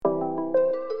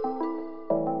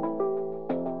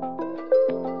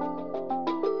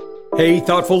Hey,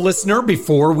 thoughtful listener,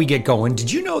 before we get going,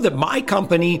 did you know that my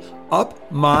company,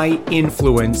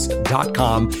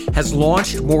 UpMyInfluence.com, has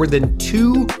launched more than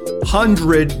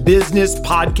 200 business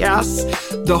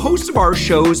podcasts? The hosts of our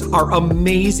shows are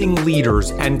amazing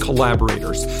leaders and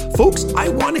collaborators, folks I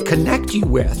want to connect you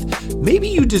with. Maybe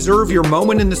you deserve your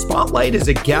moment in the spotlight as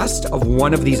a guest of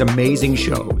one of these amazing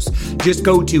shows. Just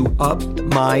go to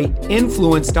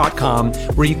UpMyInfluence.com,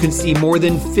 where you can see more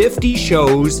than 50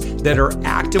 shows that are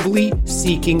actively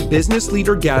seeking business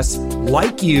leader guests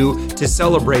like you to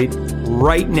celebrate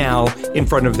right now in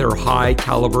front of their high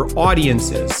caliber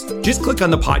audiences. Just click on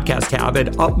the podcast tab at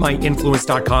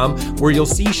upmyinfluence.com, where you'll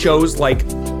see shows like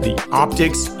the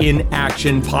Optics in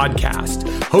Action podcast,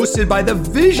 hosted by the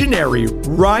visionary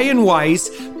Ryan Weiss,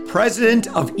 president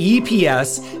of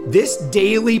EPS. This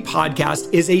daily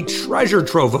podcast is a treasure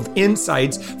trove of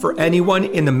insights for anyone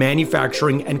in the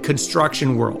manufacturing and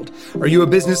construction world. Are you a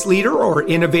business leader or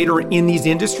innovator in these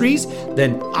industries?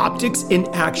 Then Optics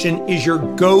in Action is your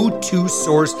go-to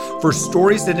source for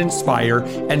stories that inspire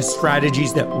and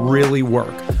strategies that really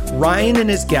work. Ryan and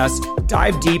his guests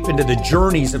dive deep into the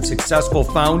journeys of successful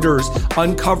founders,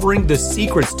 uncovering the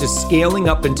secrets to scaling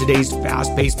up in today's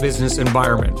fast-paced business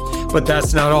environment. But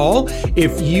that's not all.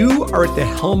 If you are at the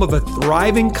helm of a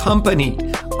thriving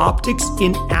company, Optics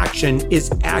in Action is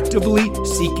actively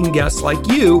seeking guests like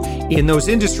you in those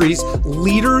industries,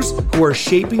 leaders who are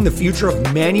shaping the future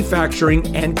of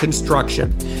manufacturing and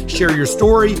construction. Share your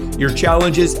story, your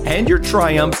challenges, and your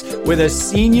triumphs with a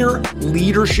senior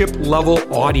leadership level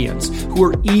audience who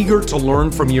are eager to learn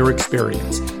from your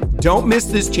experience. Don't miss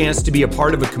this chance to be a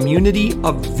part of a community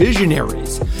of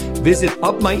visionaries. Visit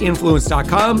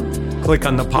upmyinfluence.com, click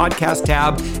on the podcast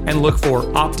tab, and look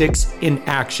for Optics in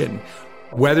Action.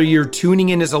 Whether you're tuning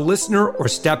in as a listener or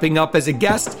stepping up as a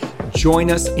guest, join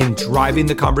us in driving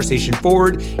the conversation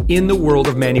forward in the world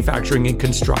of manufacturing and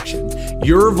construction.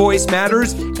 Your voice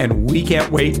matters, and we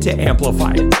can't wait to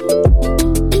amplify it.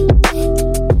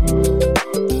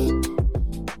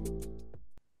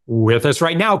 With us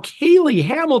right now, Kayley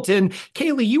Hamilton.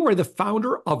 Kayley, you are the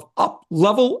founder of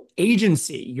Up-Level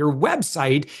Agency. Your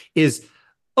website is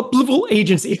Up-Level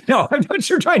Agency. No, I'm not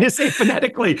sure trying to say it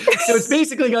phonetically. So it's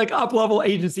basically like Up-Level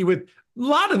Agency with a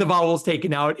lot of the vowels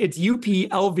taken out. It's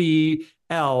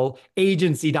UPLVL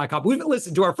agency.com. We've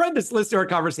listened to our friend that's listening to our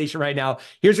conversation right now.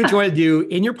 Here's what you want to do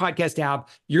in your podcast app.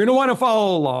 You're going to want to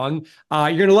follow along.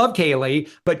 You're going to love Kayley,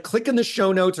 but click in the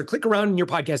show notes or click around in your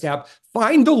podcast app.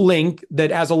 Find the link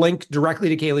that has a link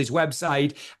directly to Kayley's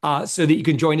website so that you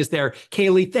can join us there.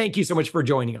 Kayley, thank you so much for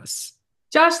joining us.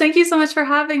 Josh, thank you so much for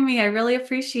having me. I really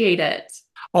appreciate it.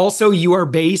 Also, you are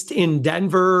based in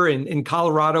Denver and in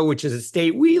Colorado, which is a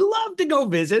state we love to go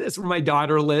visit. That's where my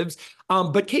daughter lives.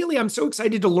 But Kayley, I'm so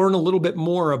excited to learn a little bit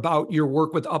more about your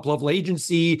work with Up-Level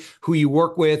Agency, who you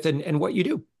work with, and what you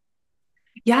do.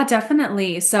 Yeah,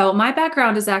 definitely. So my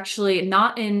background is actually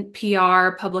not in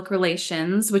PR, public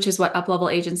relations, which is what Up-Level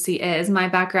Agency is. My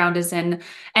background is in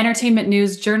entertainment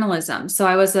news journalism. So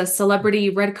I was a celebrity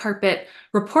red carpet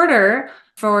reporter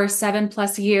for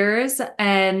 7+ years.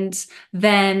 And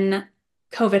then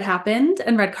COVID happened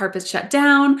and red carpets shut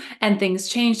down and things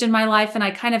changed in my life. And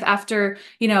I kind of, after,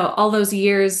 all those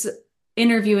years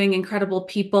interviewing incredible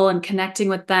people and connecting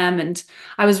with them. And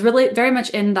I was really very much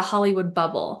in the Hollywood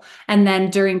bubble. And then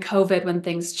during COVID, when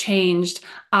things changed,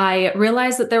 I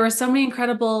realized that there were so many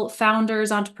incredible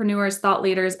founders, entrepreneurs, thought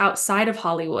leaders outside of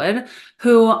Hollywood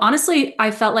who honestly,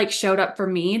 I felt like showed up for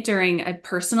me during a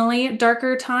personally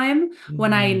darker time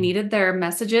when I needed their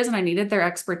messages and I needed their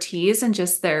expertise and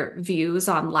just their views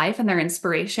on life and their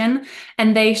inspiration.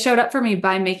 And they showed up for me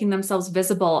by making themselves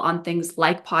visible on things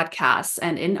like podcasts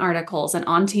and in articles and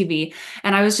on TV.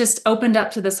 And I was just opened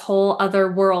up to this whole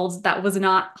other world that was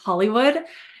not Hollywood.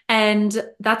 And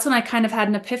that's when I kind of had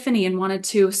an epiphany and wanted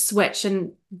to switch.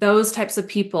 And those types of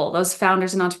people, those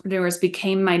founders and entrepreneurs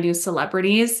became my new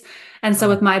celebrities. And so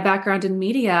with my background in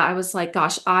media, I was like,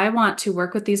 gosh, I want to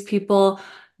work with these people.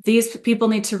 These people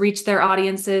need to reach their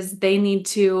audiences. They need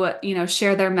to,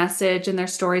 share their message and their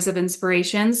stories of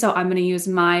inspiration. So I'm going to use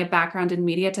my background in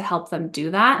media to help them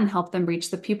do that and help them reach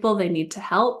the people they need to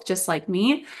help, just like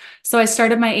me. So I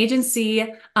started my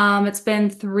agency. It's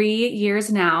been 3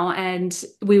 years now, and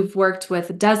we've worked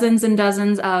with dozens and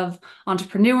dozens of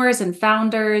entrepreneurs and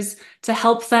founders to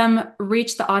help them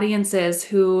reach the audiences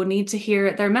who need to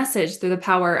hear their message through the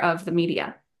power of the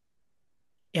media.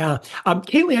 Yeah.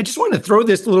 Kayley, I just want to throw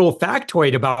this little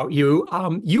factoid about you.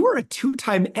 You were a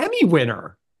 2-time Emmy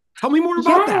winner. Tell me more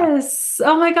about that. Yes.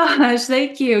 Oh my gosh.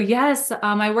 Thank you. Yes.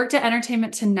 I worked at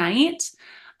Entertainment Tonight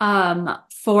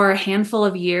for a handful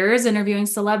of years interviewing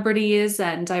celebrities,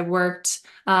 and I worked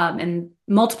in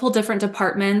multiple different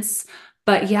departments.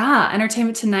 But yeah,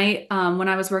 Entertainment Tonight, when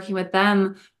I was working with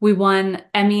them, we won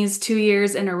Emmys 2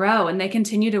 years in a row, and they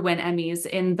continue to win Emmys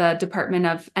in the Department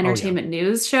of Oh yeah. Entertainment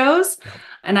News shows. Yeah.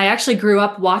 And I actually grew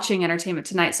up watching Entertainment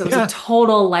Tonight. So it was a Yeah.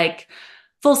 total like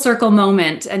full circle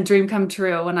moment and dream come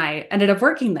true when I ended up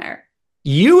working there.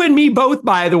 You and me both,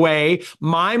 by the way.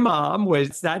 My mom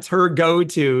that's her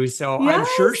go-to. So I'm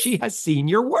sure Yes. she has seen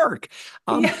your work.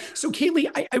 Yeah. So Kaylee,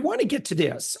 I want to get to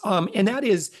this. And that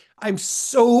is, I'm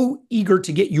so eager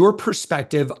to get your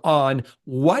perspective on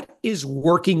what is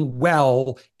working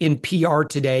well in PR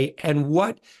today and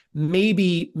what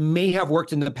maybe may have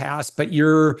worked in the past, but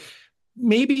you're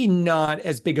maybe not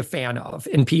as big a fan of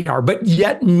in PR, but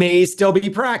yet may still be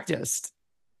practiced.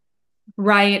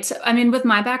 Right. I mean, with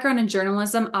my background in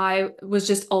journalism, I was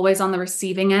just always on the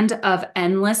receiving end of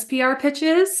endless PR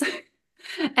pitches.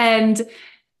 And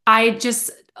I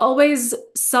just always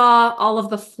saw all of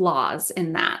the flaws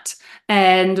in that.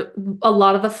 And a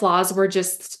lot of the flaws were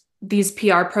just these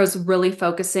PR pros really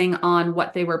focusing on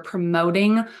what they were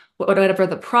promoting, whatever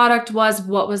the product was,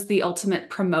 what was the ultimate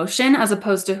promotion, as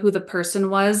opposed to who the person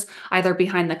was, either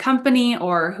behind the company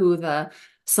or who the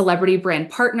celebrity brand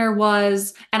partner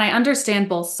was. And I understand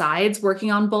both sides,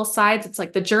 working on both sides. It's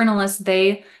like the journalists,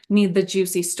 they need the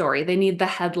juicy story, they need the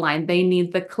headline, they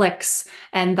need the clicks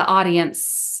and the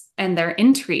audience and their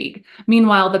intrigue.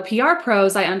 Meanwhile, the PR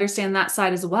pros, I understand that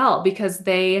side as well because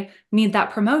they need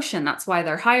that promotion. That's why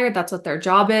they're hired. That's what their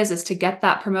job is to get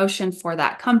that promotion for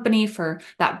that company, for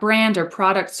that brand or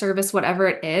product, service, whatever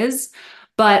it is.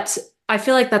 But I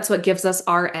feel like that's what gives us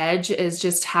our edge is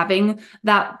just having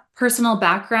that personal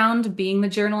background, being the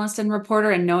journalist and reporter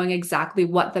and knowing exactly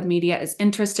what the media is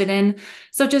interested in.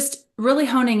 So just really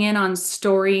honing in on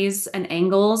stories and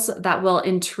angles that will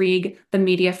intrigue the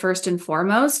media first and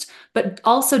foremost, but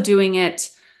also doing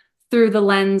it through the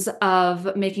lens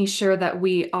of making sure that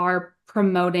we are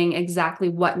promoting exactly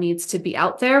what needs to be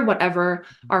out there, whatever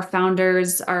our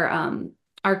founders,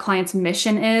 our client's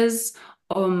mission is,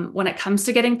 when it comes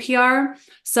to getting PR.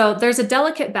 So there's a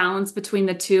delicate balance between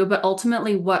the two, but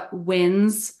ultimately what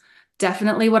wins,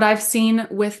 definitely what I've seen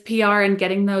with PR and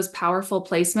getting those powerful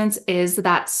placements is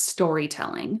that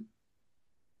storytelling.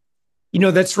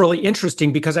 That's really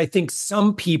interesting because I think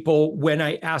some people, when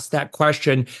I asked that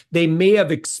question, they may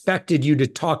have expected you to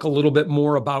talk a little bit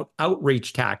more about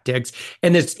outreach tactics.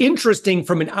 And it's interesting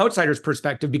from an outsider's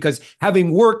perspective because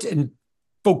having worked, and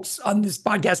folks on this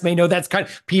podcast may know that's kind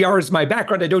of PR is my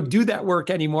background. I don't do that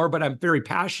work anymore, but I'm very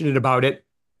passionate about it.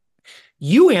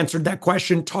 You answered that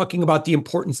question talking about the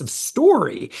importance of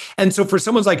story. And so for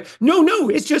someone's like, no,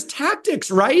 it's just tactics,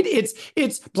 right?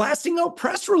 It's blasting out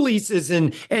press releases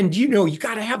and you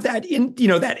got to have that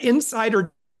that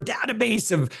insider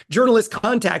database of journalist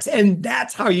contacts. And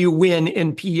that's how you win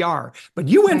in PR. But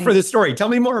you went for the story. Tell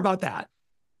me more about that.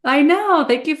 I know.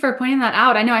 Thank you for pointing that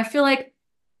out. I know. I feel like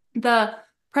the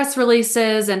press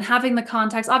releases and having the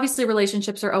contacts, obviously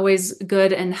relationships are always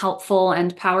good and helpful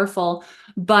and powerful,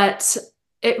 but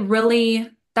that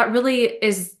really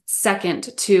is second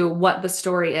to what the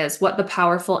story is, what the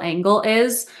powerful angle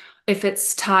is. If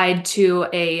it's tied to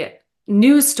a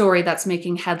news story that's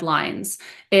making headlines,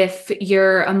 if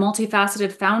you're a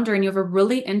multifaceted founder and you have a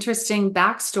really interesting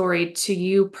backstory to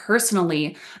you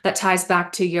personally that ties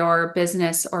back to your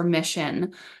business or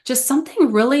mission, just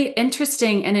something really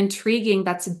interesting and intriguing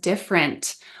that's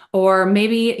different. Or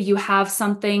maybe you have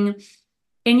something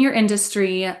in your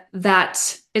industry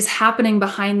that is happening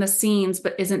behind the scenes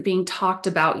but isn't being talked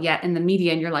about yet in the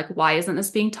media, and you're like, why isn't this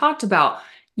being talked about?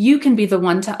 You can be the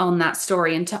one to own that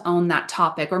story and to own that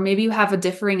topic. Or maybe you have a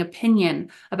differing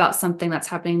opinion about something that's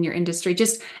happening in your industry.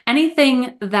 Just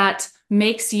anything that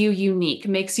makes you unique,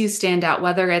 makes you stand out,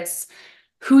 whether it's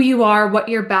who you are, what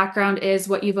your background is,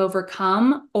 what you've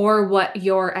overcome, or what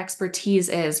your expertise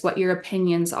is, what your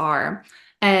opinions are.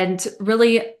 And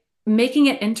really making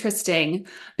it interesting,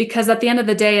 because at the end of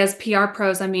the day, as PR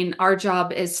pros, I mean, our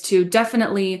job is to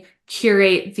definitely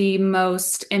curate the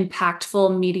most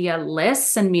impactful media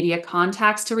lists and media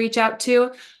contacts to reach out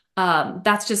to.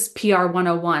 That's just PR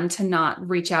 101, to not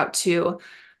reach out to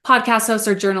podcast hosts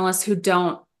or journalists who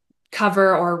don't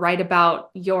cover or write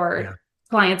about your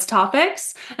clients'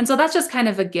 topics. And so that's just kind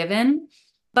of a given.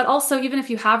 But also, even if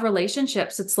you have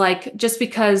relationships, it's like, just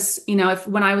because, if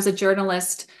when I was a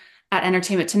journalist at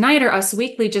Entertainment Tonight or Us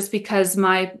Weekly, just because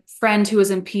my friend who was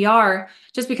in PR,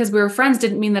 just because we were friends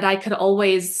didn't mean that I could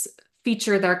always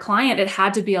feature their client. It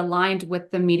had to be aligned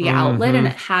with the media outlet, and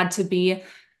it had to be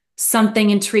something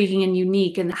intriguing and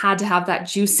unique, and had to have that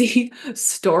juicy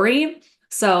story.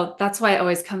 So that's why it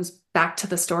always comes back to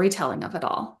the storytelling of it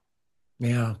all.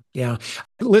 Yeah, yeah.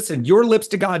 Listen, your lips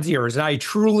to God's ears, and I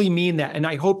truly mean that. And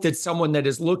I hope that someone that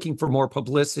is looking for more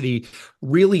publicity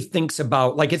really thinks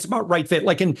about like it's about right fit.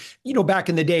 Like back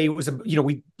in the day, it was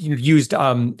we used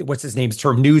what's his name's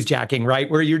term, newsjacking, right?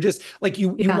 Where you're just like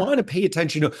you Yeah. want to pay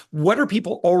attention to what are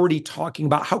people already talking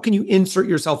about? How can you insert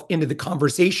yourself into the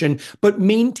conversation, but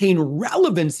maintain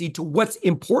relevancy to what's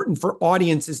important for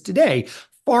audiences today?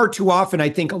 Far too often, I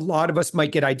think a lot of us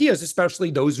might get ideas, especially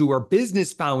those who are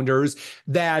business founders,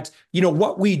 that,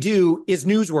 what we do is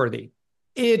newsworthy.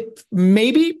 It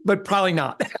maybe, but probably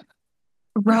not. But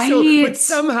Right.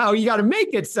 somehow you got to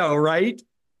make it so, right?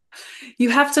 You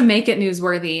have to make it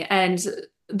newsworthy. And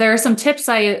there are some tips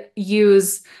I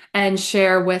use and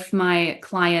share with my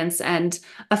clients. And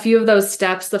a few of those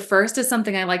steps, the first is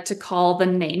something I like to call the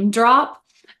name drop.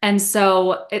 And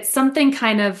so it's something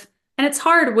and it's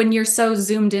hard when you're so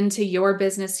zoomed into your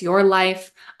business, your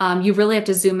life. You really have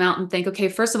to zoom out and think, okay,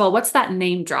 first of all, what's that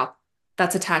name drop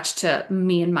that's attached to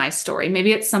me and my story?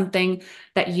 Maybe it's something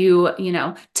that you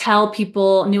tell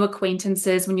people, new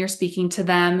acquaintances when you're speaking to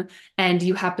them, and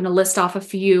you happen to list off a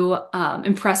few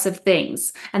impressive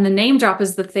things. And the name drop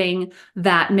is the thing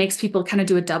that makes people kind of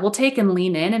do a double take and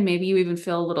lean in, and maybe you even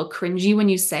feel a little cringy when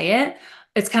you say it.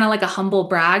 It's kind of like a humble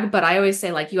brag, but I always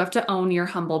say like you have to own your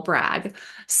humble brag.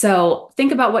 So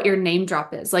think about what your name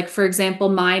drop is. Like for example,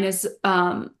 mine is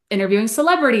interviewing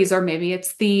celebrities, or maybe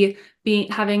it's the being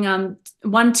having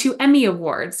won 2 Emmy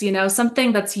awards,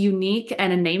 something that's unique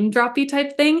and a name droppy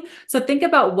type thing. So think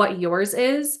about what yours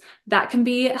is. That can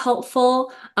be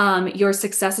helpful. Your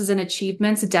successes and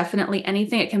achievements, definitely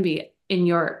anything. It can be in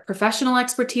your professional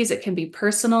expertise, it can be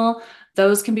personal.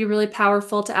 Those can be really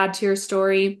powerful to add to your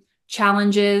story.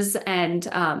 Challenges and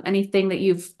anything that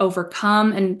you've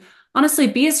overcome. And honestly,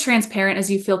 be as transparent as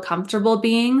you feel comfortable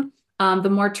being. The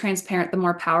more transparent, the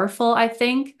more powerful, I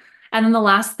think. And then the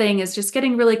last thing is just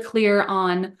getting really clear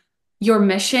on your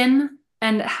mission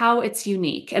and how it's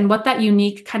unique and what that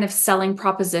unique kind of selling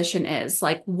proposition is.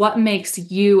 Like what makes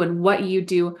you and what you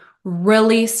do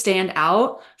really stand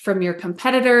out from your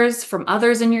competitors, from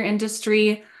others in your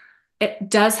industry. It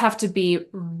does have to be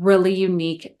really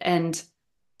unique and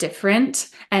different.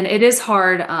 And it is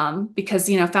hard because,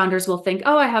 founders will think,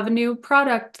 oh, I have a new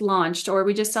product launched, or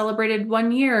we just celebrated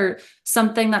 1 year,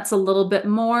 something that's a little bit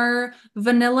more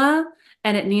vanilla.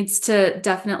 And it needs to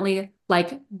definitely,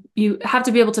 like, you have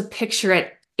to be able to picture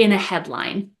it in a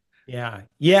headline. Yeah.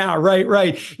 Yeah. Right.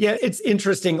 Right. Yeah. It's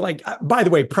interesting. Like, by the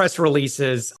way, press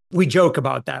releases, we joke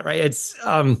about that, right? It's,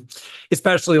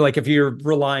 especially like if you're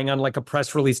relying on like a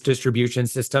press release distribution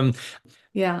system,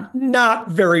 Yeah, not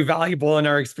very valuable in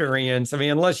our experience. I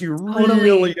mean, unless you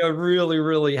really, totally. really,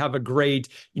 really have a great,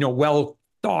 well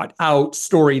thought out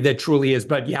story that truly is.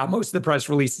 But yeah, most of the press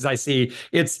releases I see,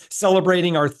 it's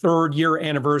celebrating our 3rd year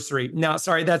anniversary. Now,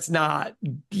 sorry, that's not,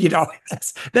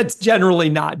 that's generally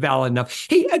not valid enough.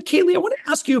 Hey, Kayley, I want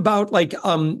to ask you about like,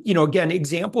 again,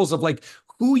 examples of like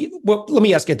well, let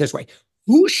me ask it this way.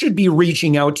 Who should be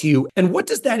reaching out to you? And what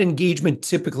does that engagement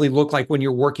typically look like when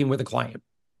you're working with a client?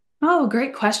 Oh,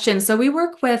 great question. So we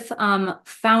work with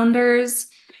founders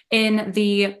in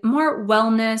the more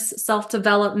wellness,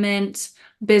 self-development,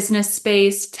 business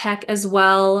space, tech as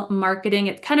well, marketing.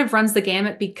 It kind of runs the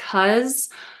gamut because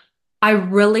I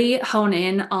really hone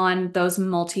in on those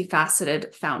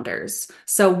multifaceted founders.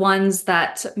 So ones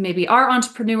that maybe are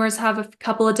entrepreneurs, have a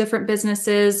couple of different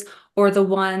businesses, or the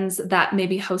ones that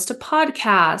maybe host a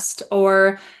podcast,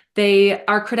 or they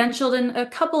are credentialed in a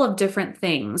couple of different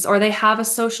things, or they have a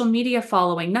social media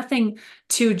following, nothing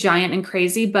too giant and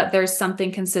crazy, but there's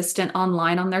something consistent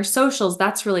online on their socials.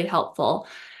 That's really helpful.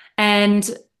 And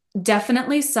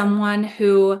definitely someone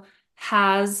who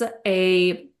has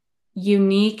a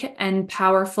unique and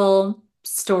powerful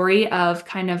story of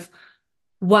kind of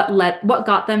what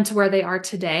got them to where they are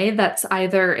today, that's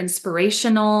either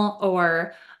inspirational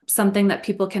or something that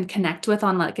people can connect with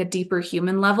on like a deeper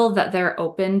human level, that they're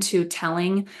open to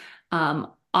telling on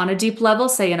a deep level,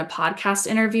 say in a podcast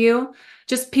interview.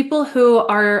 Just people who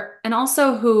are, and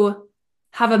also who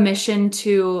have a mission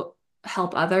to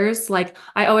help others. Like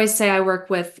I always say, I work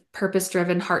with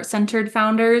purpose-driven, heart-centered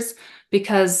founders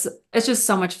because it's just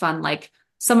so much fun. Like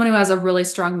someone who has a really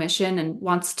strong mission and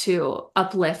wants to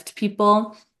uplift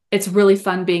people, it's really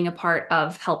fun being a part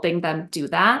of helping them do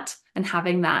that and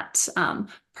having that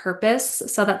purpose.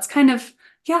 So that's kind of,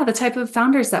 yeah, the type of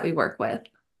founders that we work with.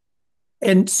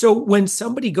 And so when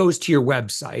somebody goes to your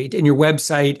website, and your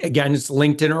website, again, is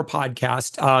linked in our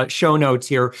podcast show notes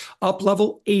here,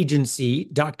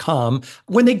 uplevelagency.com.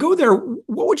 When they go there,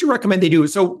 what would you recommend they do?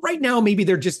 So right now, maybe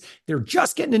they're just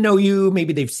getting to know you.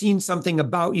 Maybe they've seen something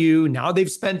about you. Now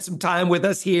they've spent some time with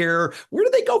us here. Where do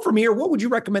they go from here? What would you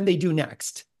recommend they do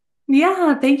next?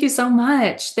 Yeah, thank you so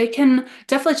much. They can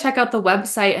definitely check out the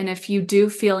website. And if you do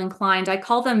feel inclined, I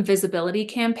call them visibility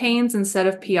campaigns instead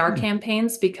of PR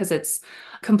campaigns because it's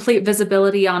complete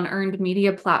visibility on earned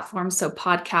media platforms. So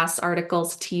podcasts,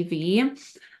 articles, TV.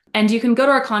 And you can go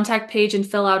to our contact page and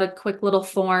fill out a quick little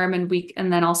form, and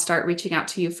then I'll start reaching out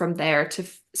to you from there to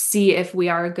see if we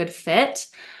are a good fit.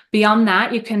 Beyond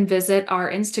that, you can visit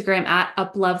our Instagram at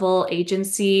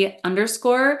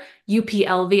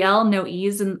uplevelagency_UPLVL, no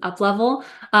E's in uplevel.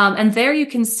 And there you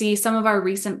can see some of our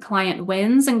recent client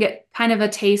wins and get kind of a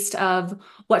taste of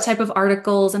what type of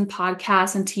articles and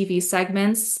podcasts and TV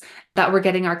segments that we're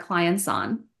getting our clients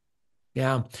on.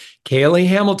 Yeah. Kayley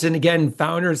Hamilton, again,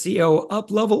 founder and CEO,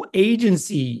 Uplevel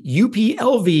Agency,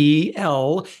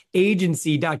 UPLVL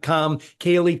agency.com.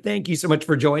 Kayley, thank you so much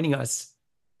for joining us.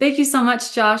 Thank you so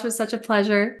much, Josh. It was such a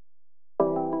pleasure.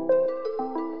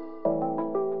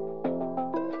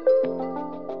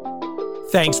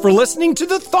 Thanks for listening to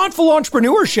the Thoughtful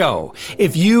Entrepreneur Show.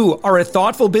 If you are a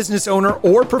thoughtful business owner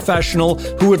or professional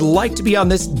who would like to be on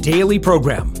this daily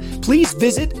program, please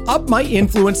visit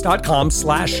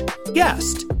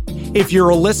upmyinfluence.com/guest. If you're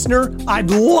a listener, I'd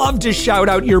love to shout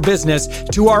out your business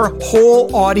to our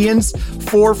whole audience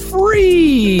for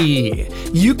free.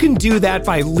 You can do that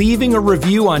by leaving a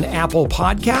review on Apple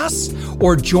Podcasts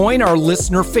or join our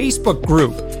listener Facebook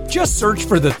group. Just search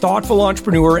for The Thoughtful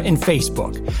Entrepreneur in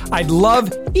Facebook. I'd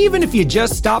love even if you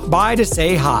just stop by to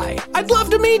say hi. I'd love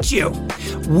to meet you.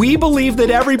 We believe that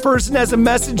every person has a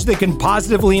message that can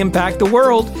positively impact the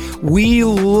world. We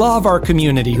love our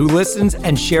community who listens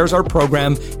and shares our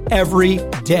program every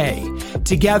day.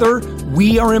 Together,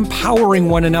 we are empowering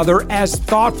one another as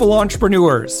thoughtful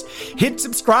entrepreneurs. Hit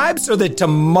subscribe so that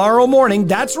tomorrow morning,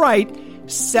 that's right,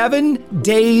 7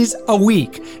 days a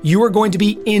week, you are going to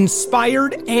be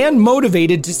inspired and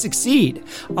motivated to succeed.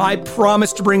 I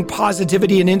promise to bring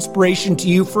positivity and inspiration to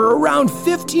you for around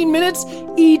 15 minutes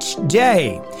each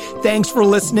day. Thanks for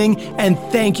listening, and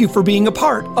thank you for being a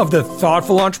part of the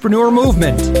Thoughtful Entrepreneur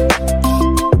Movement.